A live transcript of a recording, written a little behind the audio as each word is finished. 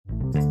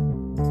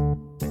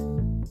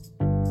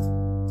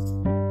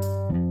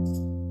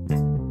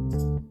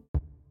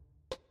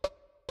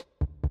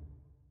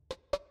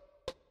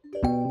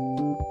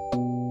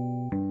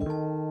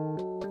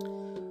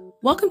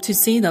Welcome to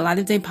See the Light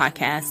of Day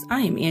podcast. I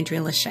am Andrea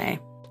Lachey.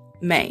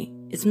 May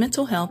is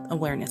Mental Health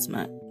Awareness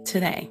Month.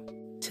 Today,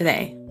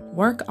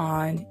 work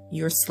on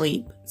your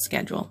sleep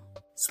schedule.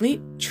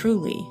 Sleep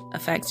truly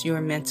affects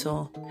your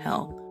mental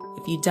health.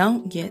 If you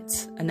don't get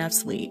enough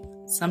sleep,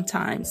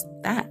 sometimes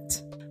that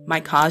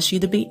might cause you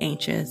to be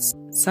anxious.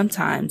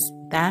 Sometimes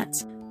that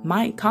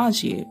might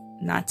cause you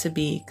not to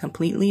be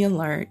completely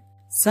alert.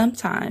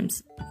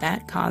 Sometimes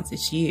that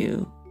causes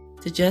you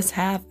to just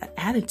have an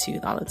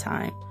attitude all the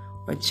time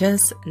or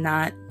just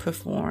not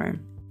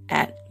perform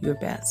at your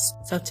best.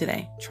 So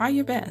today, try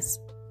your best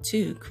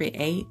to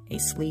create a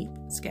sleep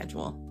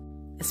schedule,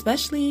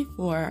 especially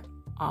for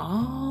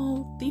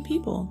all the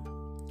people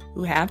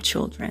who have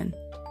children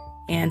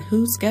and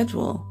whose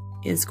schedule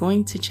is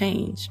going to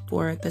change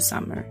for the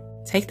summer.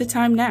 Take the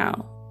time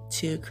now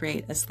to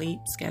create a sleep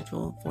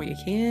schedule for your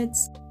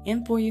kids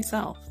and for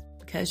yourself,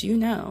 because you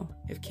know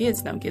if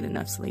kids don't get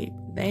enough sleep,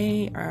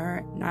 they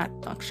are not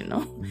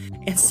functional.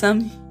 And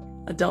some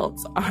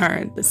adults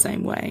are the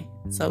same way.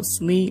 So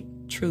sleep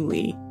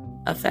truly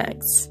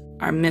affects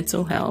our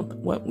mental health,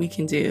 what we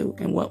can do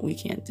and what we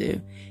can't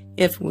do,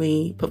 if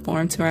we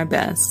perform to our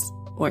best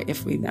or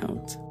if we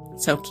don't.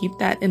 So keep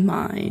that in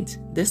mind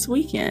this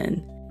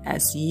weekend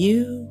as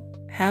you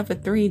have a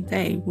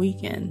 3-day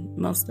weekend.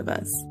 Most of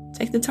us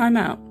take the time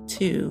out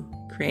to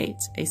create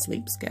a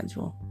sleep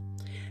schedule.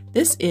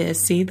 This is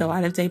See the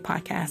Light of Day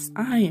podcast.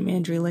 I am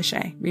Andrea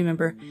Lachey.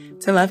 Remember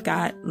to love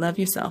God, love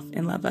yourself,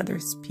 and love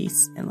others.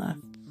 Peace and love.